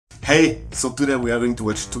Hey, so today we are going to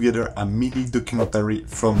watch together a mini documentary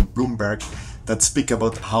from Bloomberg that speaks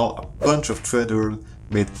about how a bunch of traders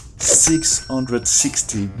made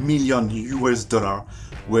 660 million US dollar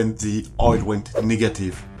when the oil went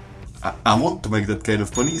negative. I want to make that kind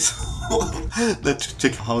of money, so let's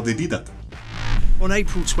check how they did that. On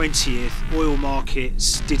April 20th, oil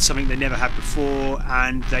markets did something they never had before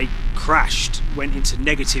and they crashed, went into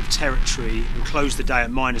negative territory and closed the day at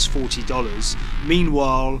minus $40.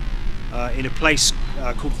 Meanwhile, in a place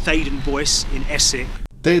called Thaden Boyce in Essex.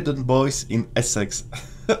 Thaden Boyce in Essex.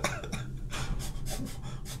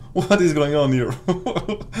 What is going on here?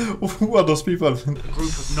 Who are those people? A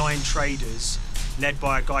group of 9 traders, led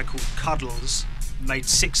by a guy called Cuddles, made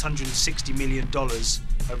 $660 million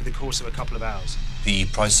over the course of a couple of hours. The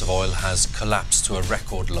price of oil has collapsed to a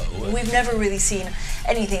record low. We've never really seen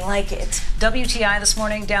anything like it. WTI this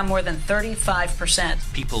morning down more than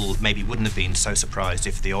 35%. People maybe wouldn't have been so surprised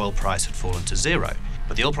if the oil price had fallen to zero,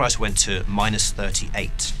 but the oil price went to minus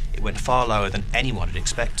 38. It went far lower than anyone had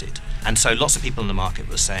expected. And so lots of people in the market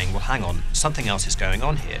were saying, well, hang on, something else is going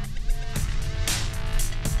on here.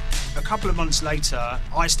 A couple of months later,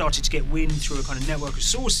 I started to get wind through a kind of network of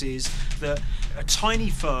sources that a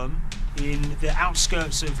tiny firm in the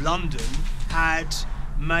outskirts of London had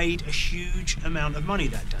made a huge amount of money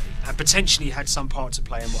that day and potentially had some part to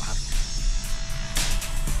play in what happened.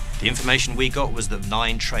 The information we got was that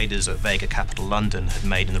 9 traders at Vega Capital London had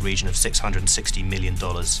made in the region of $660 million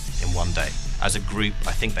in one day. As a group,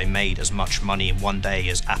 I think they made as much money in one day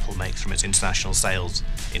as Apple makes from its international sales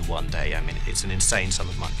in one day. I mean, it's an insane sum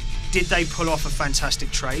of money. Did they pull off a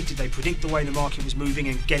fantastic trade? Did they predict the way the market was moving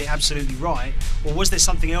and get it absolutely right? Or was there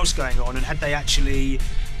something else going on, and had they actually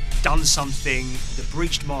done something that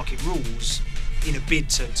breached market rules in a bid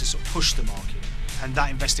to sort of push the market? And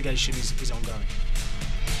that investigation is ongoing.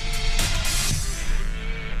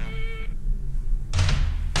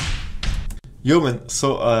 Yo man,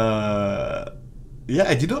 so yeah,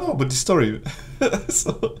 I didn't know about this story.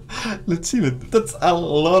 So let's see, man. That's a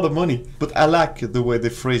lot of money. But I like the way they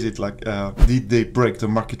phrase it, like did they break the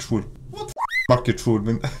market rule? What market rule,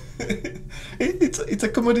 man? It's a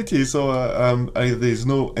commodity, so there's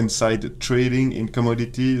no inside trading in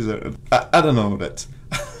commodities. I don't know that.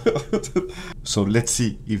 So let's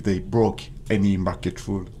see if they broke any market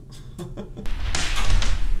rule.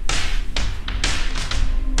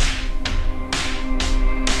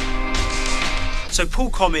 So Paul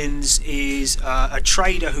Commons is a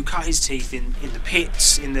trader who cut his teeth in the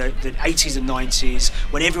pits in the 80s and 90s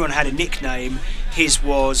when everyone had a nickname. His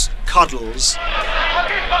was Cuddles.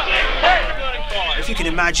 If you can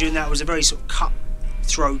imagine, that was a very sort of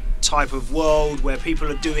cutthroat type of world where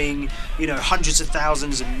people are doing, you know, hundreds of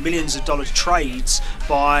thousands and millions of dollar trades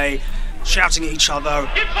by shouting at each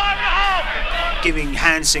other, giving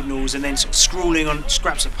hand signals and then sort of scrawling on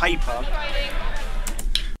scraps of paper.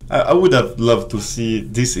 I would have loved to see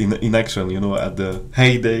this in action, you know, at the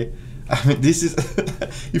heyday. I mean, this is,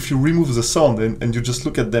 if you remove the sound and you just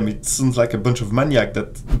look at them, it sounds like a bunch of maniacs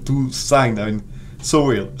that do sign. I mean, so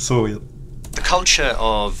real, so real. The culture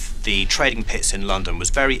of the trading pits in London was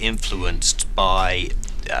very influenced by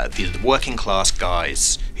the working class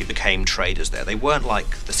guys who became traders there. They weren't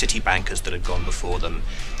like the city bankers that had gone before them.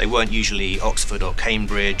 They weren't usually Oxford or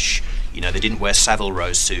Cambridge. You know, they didn't wear Savile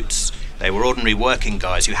Row suits. They were ordinary working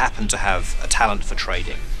guys who happened to have a talent for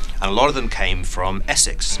trading. And a lot of them came from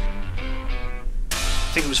Essex.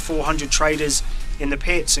 I think it was 400 traders in the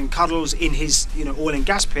pits, and Cuddles in his oil and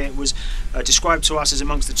gas pit was described to us as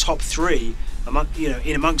amongst the top 3.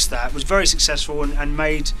 In amongst that, was very successful and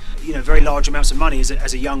made very large amounts of money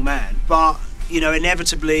as a young man. But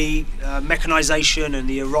inevitably, mechanisation and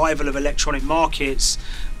the arrival of electronic markets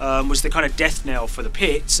was the kind of death knell for the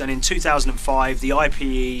pits. And in 2005, the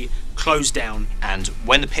IPE closed down. And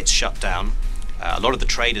when the pits shut down, a lot of the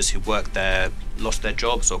traders who worked there lost their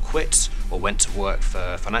jobs or quit or went to work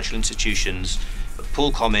for financial institutions. But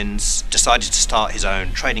Paul Commons decided to start his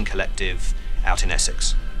own trading collective out in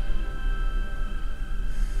Essex.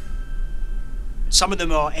 Some of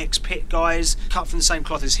them are ex-pit guys, cut from the same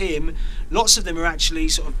cloth as him. Lots of them are actually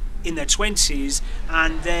sort of in their 20s,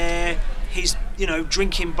 and they're his,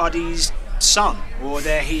 drinking buddy's son, or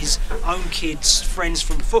they're his own kids' friends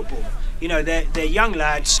from football. They're young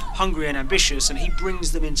lads, hungry and ambitious, and he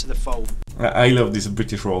brings them into the fold. I love this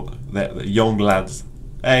British word, the young lads.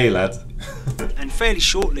 Hey, lad. And fairly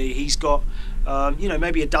shortly, he's got,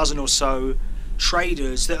 maybe a dozen or so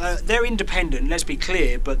traders that they're independent, let's be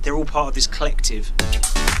clear, but they're all part of this collective.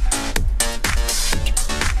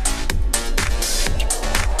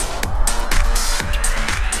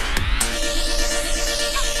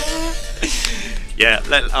 Yeah,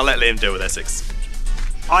 I'll let Liam deal with Essex.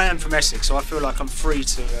 I am from Essex, so I feel like I'm free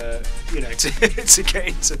to, to get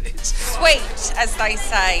into this. Sweet, as they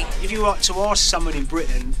say. If you were to ask someone in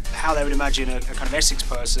Britain how they would imagine a kind of Essex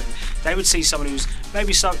person, they would see someone who's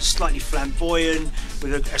maybe slightly flamboyant,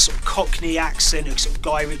 with a sort of Cockney accent, a sort of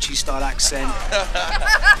Guy Ritchie style accent.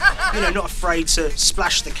 Not afraid to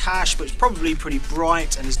splash the cash, but it's probably pretty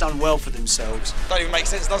bright and has done well for themselves. Don't even make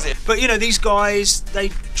sense, does it? But these guys,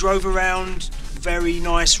 they drove around very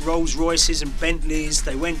nice Rolls Royces and Bentleys.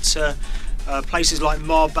 They went to places like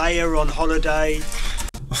Marbella on holiday.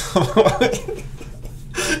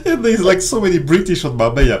 And there's like so many British on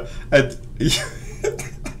Marbella, and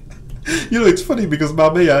it's funny because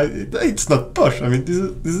Marbella, it's not posh. I mean, this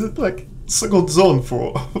is like second zone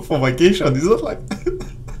for vacation. It's not like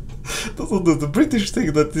the British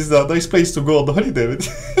think that this is a nice place to go on holiday.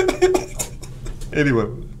 Anyway.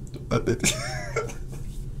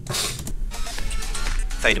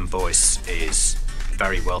 Thaden Boyce is a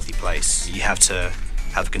very wealthy place. You have to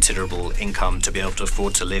have considerable income to be able to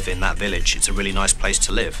afford to live in that village. It's a really nice place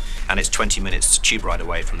to live, and it's 20 minutes tube ride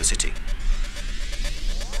away from the city.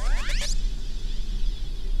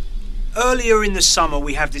 Earlier in the summer,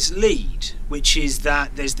 we have this lead, which is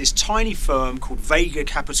that there's this tiny firm called Vega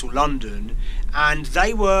Capital London, and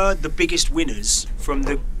they were the biggest winners from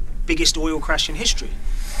the biggest oil crash in history.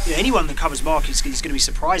 Anyone that covers markets is going to be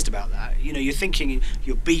surprised about that. You're thinking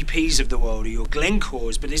your BPs of the world or your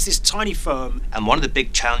Glencores, but it's this tiny firm. And one of the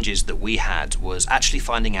big challenges that we had was actually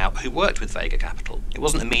finding out who worked with Vega Capital. It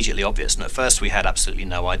wasn't immediately obvious, and at first we had absolutely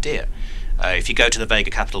no idea. If you go to the Vega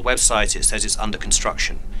Capital website, it says it's under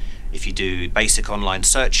construction. If you do basic online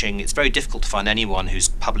searching, it's very difficult to find anyone who's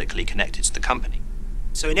publicly connected to the company.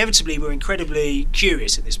 So inevitably, we're incredibly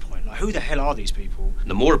curious at this point. Like, who the hell are these people?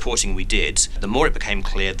 The more reporting we did, the more it became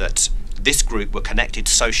clear that this group were connected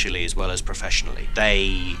socially as well as professionally.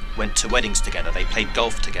 They went to weddings together, they played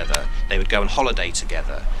golf together, they would go on holiday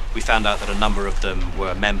together. We found out that a number of them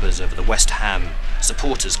were members of the West Ham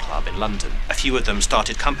Supporters Club in London. A few of them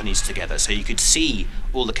started companies together, so you could see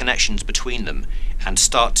all the connections between them and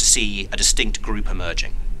start to see a distinct group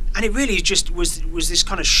emerging. And it really just was this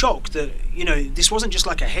kind of shock that, this wasn't just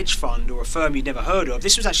like a hedge fund or a firm you'd never heard of.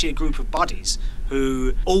 This was actually a group of buddies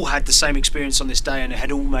who all had the same experience on this day and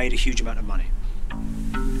had all made a huge amount of money.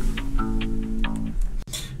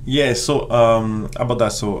 Yeah, so about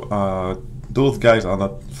that, so those guys are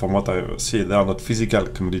not, from what I see, they are not physical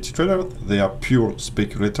commodity traders, they are pure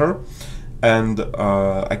speculator. And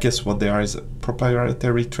I guess what they are is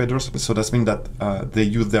proprietary traders, so that means that they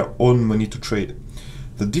use their own money to trade.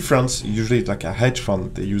 The difference, usually like a hedge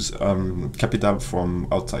fund, they use capital from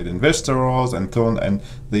outside investors and so on, and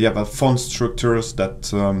they have a fund structures that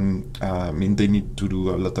they need to do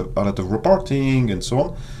a lot of reporting and so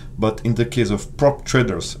on. But in the case of prop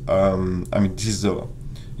traders, this is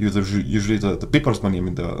usually the people's money,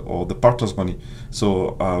 or the partners' money.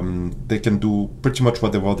 So they can do pretty much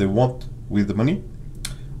whatever they want with the money.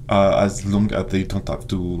 As long as they don't have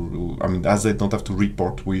to,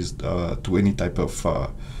 report with to any type of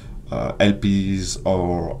LPs,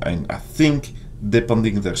 and I think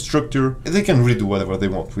depending their structure, they can really do whatever they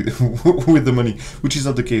want with with the money, which is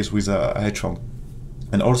not the case with a hedge fund.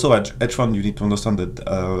 And also, at hedge fund, you need to understand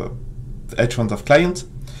that hedge funds have clients,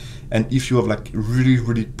 and if you have like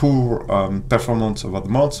really poor performance over the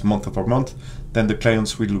month over month, then the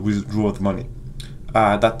clients will withdraw the money.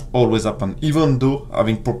 That always happens, even though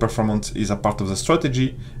having poor performance is a part of the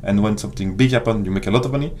strategy, and when something big happens, you make a lot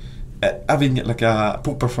of money. Having like a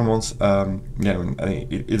poor performance,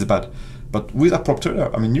 it's bad. But with a prop trader,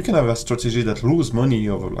 you can have a strategy that lose money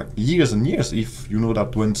over like years and years if you know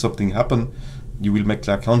that when something happens, you will make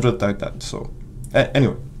like 100 like that. So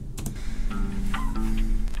anyway.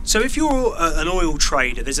 So if you're an oil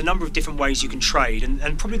trader, there's a number of different ways you can trade,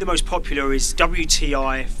 and probably the most popular is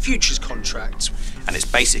WTI futures contracts. And it's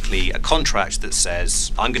basically a contract that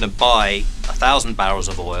says, I'm going to buy 1,000 barrels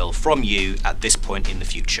of oil from you at this point in the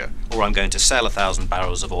future, or I'm going to sell 1,000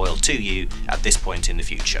 barrels of oil to you at this point in the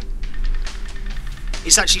future.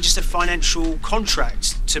 It's actually just a financial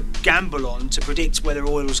contract to gamble on to predict whether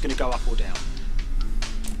oil is going to go up or down.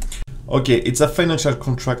 Okay, it's a financial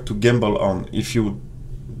contract to gamble on if you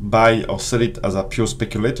buy or sell it as a pure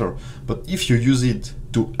speculator, but if you use it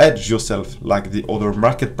to hedge yourself like the other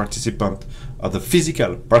market participant or the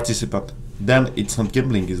physical participant, then it's not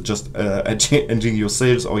gambling, it's just hedging your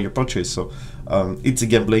sales or your purchase. So it's a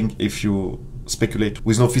gambling if you speculate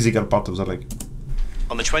with no physical part of the leg.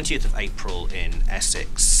 On the 20th of April in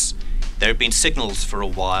Essex, There had been signals for a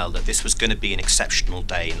while that this was going to be an exceptional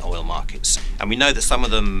day in oil markets. And we know that some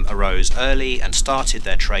of them arose early and started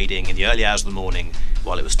their trading in the early hours of the morning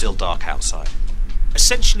while it was still dark outside.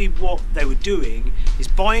 Essentially what they were doing is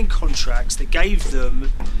buying contracts that gave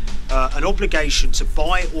them an obligation to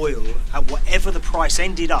buy oil at whatever the price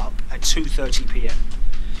ended up at 2:30 p.m.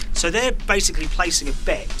 So they're basically placing a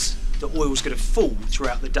bet that oil was going to fall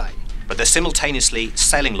throughout the day. But they're simultaneously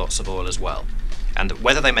selling lots of oil as well. And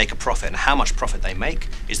whether they make a profit and how much profit they make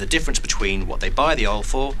is the difference between what they buy the oil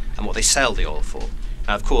for and what they sell the oil for.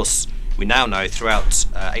 Now, of course, we now know throughout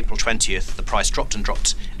April 20th, the price dropped and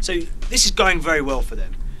dropped. So this is going very well for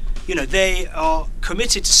them. You know, they are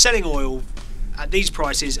committed to selling oil at these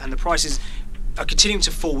prices, and the prices are continuing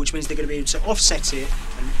to fall, which means they're going to be able to offset it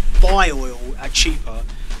and buy oil at cheaper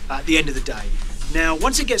at the end of the day. Now,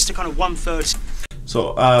 once it gets to kind of 1:30.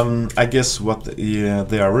 So I guess what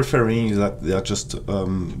they are referring is that they are just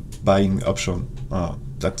buying option.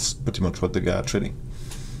 That's pretty much what the guy are trading.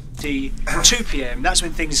 2 p.m. That's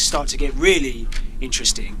when things start to get really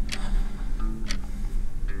interesting.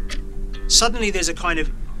 Suddenly, there's a kind of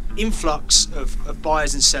influx of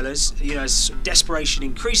buyers and sellers. You know, as desperation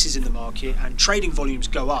increases in the market and trading volumes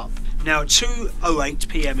go up. Now, at 2:08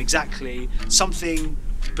 p.m. exactly, something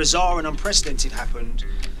bizarre and unprecedented happened,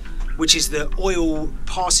 which is that oil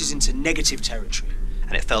passes into negative territory.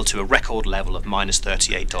 And it fell to a record level of minus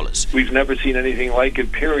 $38. We've never seen anything like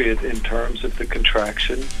it, period, in terms of the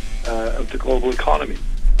contraction of the global economy.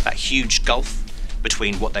 That huge gulf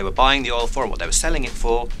between what they were buying the oil for and what they were selling it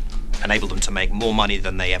for enabled them to make more money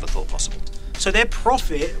than they ever thought possible. So their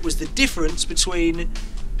profit was the difference between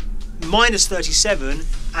minus 37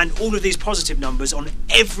 and all of these positive numbers on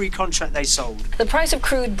every contract they sold. The price of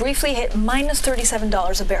crude briefly hit minus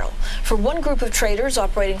 $37 a barrel. For one group of traders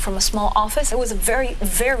operating from a small office, it was a very,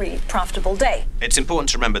 very profitable day. It's important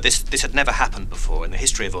to remember this had never happened before in the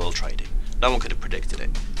history of oil trading. No one could have predicted it.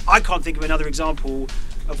 I can't think of another example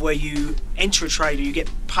of where you enter a trade and you get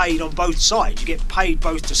paid on both sides. You get paid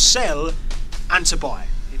both to sell and to buy.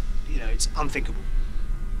 It's unthinkable.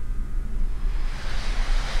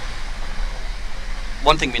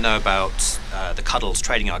 One thing we know about the Cuddles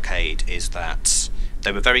Trading Arcade is that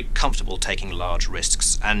they were very comfortable taking large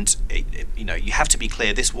risks, and you have to be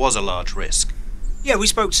clear, this was a large risk. Yeah, we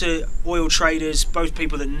spoke to oil traders, both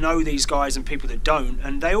people that know these guys and people that don't,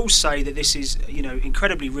 and they all say that this is,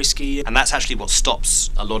 incredibly risky. And that's actually what stops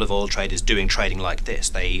a lot of oil traders doing trading like this.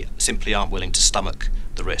 They simply aren't willing to stomach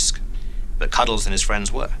the risk. But Cuddles and his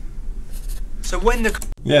friends were. So when the...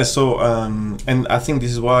 Yeah, so, and I think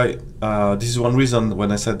this is why, this is one reason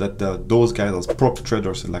when I said that those guys as prop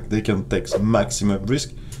traders, like they can take maximum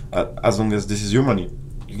risk as long as this is your money.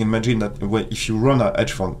 You can imagine that if you run a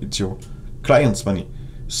hedge fund, it's your client's money.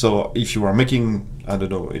 So if you are making, I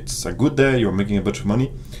don't know, it's a good day, you're making a bunch of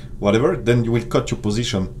money, whatever, then you will cut your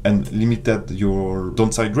position and limited your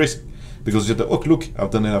downside risk. Because you're oh, look,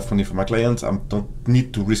 I've done enough money for my clients, I don't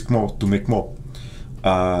need to risk more to make more.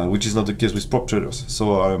 Which is not the case with prop traders.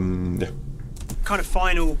 So, yeah. Kind of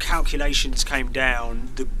final calculations came down.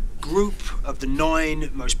 The group of the 9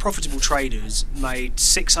 most profitable traders made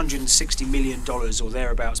 $660 million or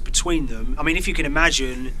thereabouts between them. I mean, if you can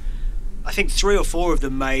imagine, I think 3 or 4 of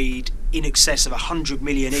them made in excess of 100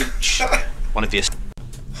 million each. One of the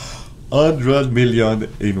 100 million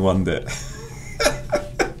in one day.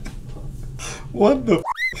 What the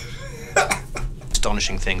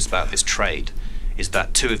astonishing things about this trade is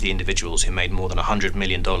that 2 of the individuals who made more than $100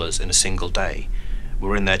 million in a single day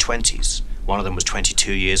were in their 20s. One of them was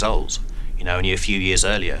 22 years old. Only a few years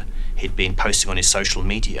earlier, he'd been posting on his social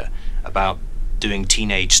media about doing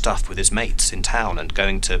teenage stuff with his mates in town and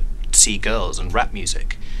going to see girls and rap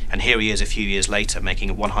music. And here he is a few years later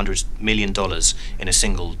making $100 million in a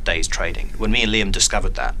single day's trading. When me and Liam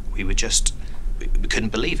discovered that, we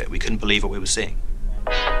couldn't believe it. We couldn't believe what we were seeing.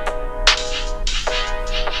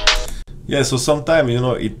 Yeah, so sometimes,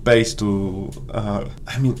 it pays to,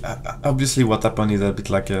 obviously what happened is a bit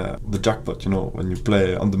like the jackpot, when you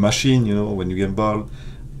play on the machine, when you gamble,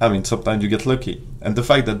 sometimes you get lucky. And the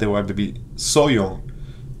fact that they were maybe so young,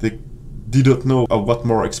 they didn't know what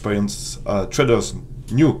more experienced traders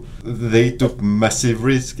knew. They took massive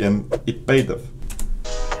risk and it paid off.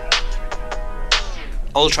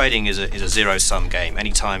 Oil trading is a zero-sum game.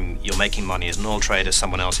 Anytime you're making money as an oil trader,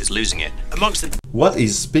 someone else is losing it. Amongst the... What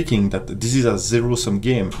is speaking that this is a zero-sum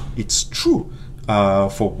game, it's true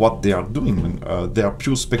for what they are doing. They are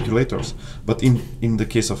pure speculators. But in the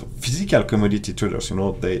case of physical commodity traders,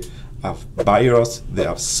 they have buyers, they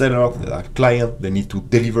have sellers, they have clients, they need to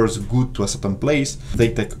deliver the good to a certain place.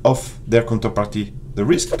 They take off their counterparty the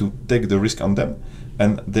risk, to take the risk on them,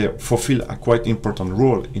 and they fulfill a quite important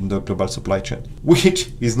role in the global supply chain,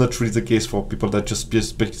 which is not really the case for people that just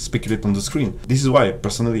speculate on the screen. This is why,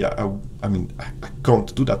 personally, I mean, I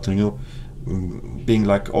can't do that, you know, being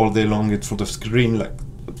like all day long in front of screen, like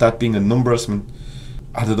that being a numbers, I mean,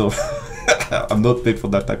 I don't know. I'm not paid for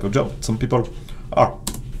that type of job. Some people are.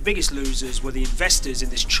 Biggest losers were the investors in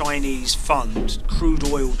this Chinese fund, crude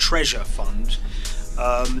oil treasure fund.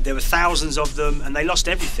 There were thousands of them, and they lost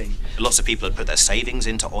everything. Lots of people had put their savings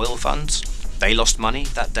into oil funds. They lost money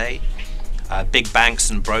that day. Big banks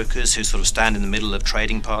and brokers who sort of stand in the middle of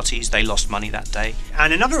trading parties, they lost money that day.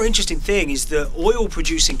 And another interesting thing is that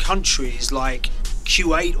oil-producing countries like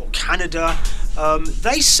Kuwait or Canada,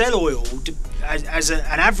 they sell oil as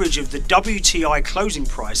an average of the WTI closing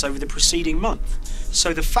price over the preceding month.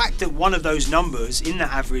 So the fact that one of those numbers in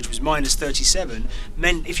that average was minus 37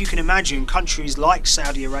 meant, if you can imagine, countries like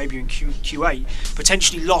Saudi Arabia and Kuwait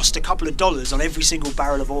potentially lost a couple of dollars on every single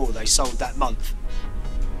barrel of oil they sold that month.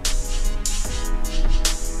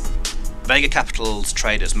 Vega Capital's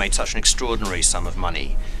traders made such an extraordinary sum of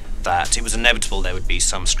money that it was inevitable there would be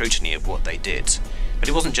some scrutiny of what they did. But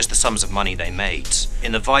it wasn't just the sums of money they made.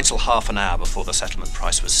 In the vital half an hour before the settlement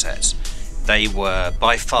price was set, they were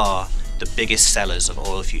by far the biggest sellers of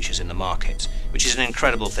oil futures in the market, which is an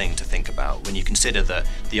incredible thing to think about when you consider that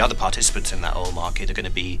the other participants in that oil market are going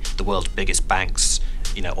to be the world's biggest banks,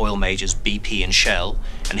 you know, oil majors BP and Shell,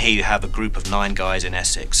 and here you have a group of 9 guys in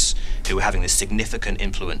Essex who are having this significant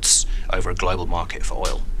influence over a global market for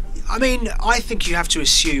oil. I mean, I think you have to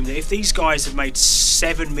assume that if these guys had made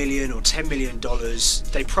 $7 million or $10 million,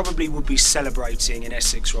 they probably would be celebrating in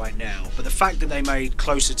Essex right now. But the fact that they made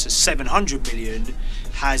closer to $700 million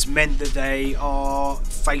has meant that they are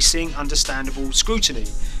facing understandable scrutiny.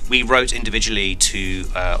 We wrote individually to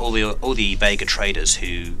all the Vega traders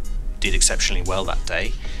who did exceptionally well that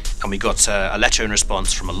day, and we got a letter in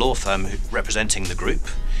response from a law firm representing the group.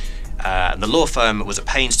 The law firm was at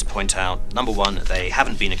pains to point out, number one, they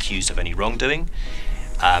haven't been accused of any wrongdoing,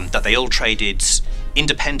 that they all traded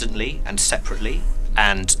independently and separately,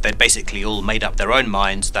 and they'd basically all made up their own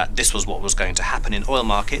minds that this was what was going to happen in oil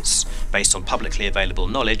markets based on publicly available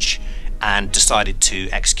knowledge, and decided to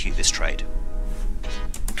execute this trade.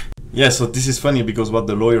 Yeah, so this is funny because what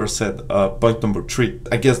the lawyer said, point number 3,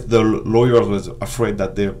 I guess the lawyer was afraid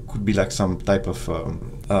that there could be like some type of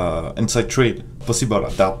inside trade possible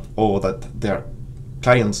at that, or that their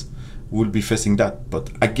clients will be facing that. But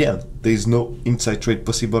again, there is no inside trade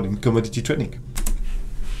possible in commodity trading.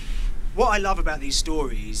 What I love about these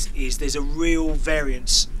stories is there's a real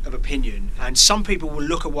variance of opinion, and some people will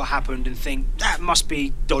look at what happened and think that must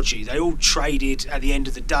be dodgy. They all traded at the end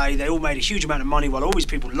of the day, they all made a huge amount of money while all these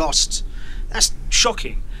people lost. That's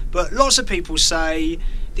shocking. But lots of people say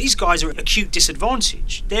these guys are at acute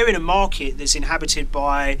disadvantage. They're in a market that's inhabited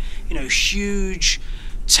by, you know, huge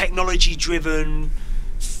technology-driven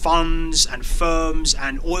funds and firms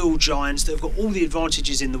and oil giants that have got all the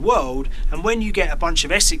advantages in the world, and when you get a bunch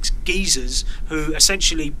of Essex geezers who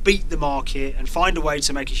essentially beat the market and find a way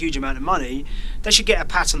to make a huge amount of money, they should get a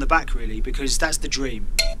pat on the back, really, because that's the dream.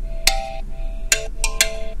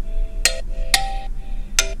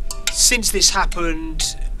 Since this happened,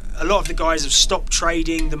 a lot of the guys have stopped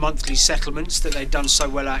trading the monthly settlements that they'd done so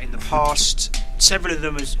well at in the past. Several of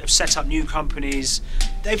them have set up new companies.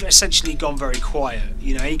 They've essentially gone very quiet.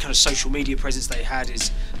 You know, any kind of social media presence they had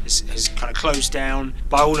has kind of closed down.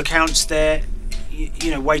 By all accounts, they're, you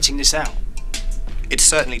know, waiting this out. It's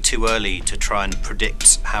certainly too early to try and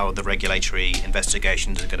predict how the regulatory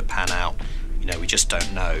investigations are going to pan out. You know, we just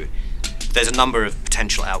don't know. There's a number of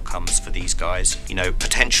potential outcomes for these guys. You know,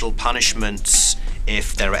 potential punishments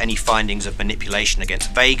if there are any findings of manipulation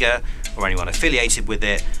against Vega or anyone affiliated with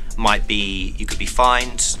it. Might be you could be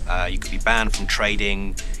fined, you could be banned from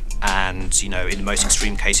trading, and you know, in the most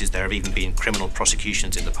extreme cases there have even been criminal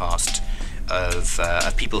prosecutions in the past of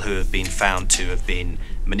people who have been found to have been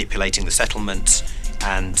manipulating the settlement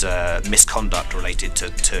and misconduct related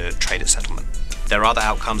to trade at settlement. There are other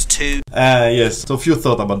outcomes too. Yes, so few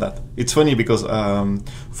thought about that. It's funny because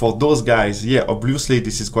for those guys, yeah, obviously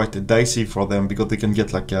this is quite dicey for them because they can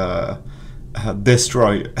get like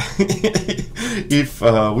destroy if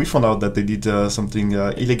we found out that they did something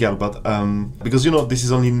illegal. But because, you know, this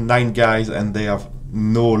is only 9 guys and they have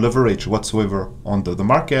no leverage whatsoever on the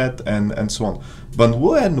market and so on. But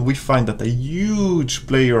when we find that a huge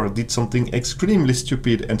player did something extremely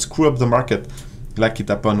stupid and screw up the market, like it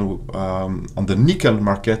happened on the nickel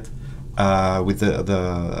market with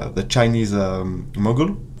the Chinese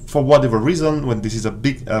mogul, for whatever reason, when this is a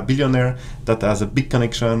big billionaire that has a big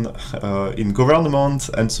connection in government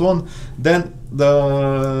and so on, then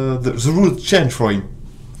the rules change for him.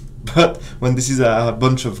 But when this is a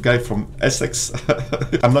bunch of guys from Essex,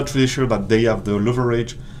 I'm not really sure that they have the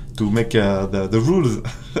leverage to make the rules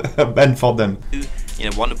bend for them. You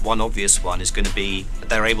know, one obvious one is going to be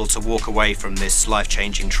they're able to walk away from this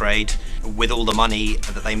life-changing trade with all the money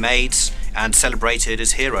that they made and celebrated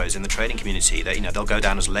as heroes in the trading community. That, you know, they'll go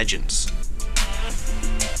down as legends.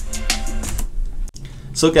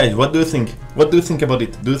 So guys, what do you think? What do you think about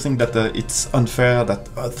it? Do you think that it's unfair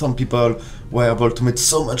that some people were able to make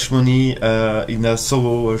so much money in a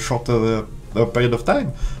so short period of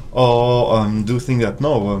time? Or do you think that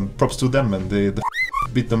no, props to them and they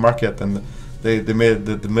beat the market and they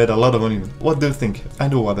made a lot of money? What do you think? I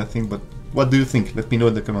know what I think, but what do you think? Let me know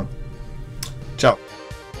in the comment.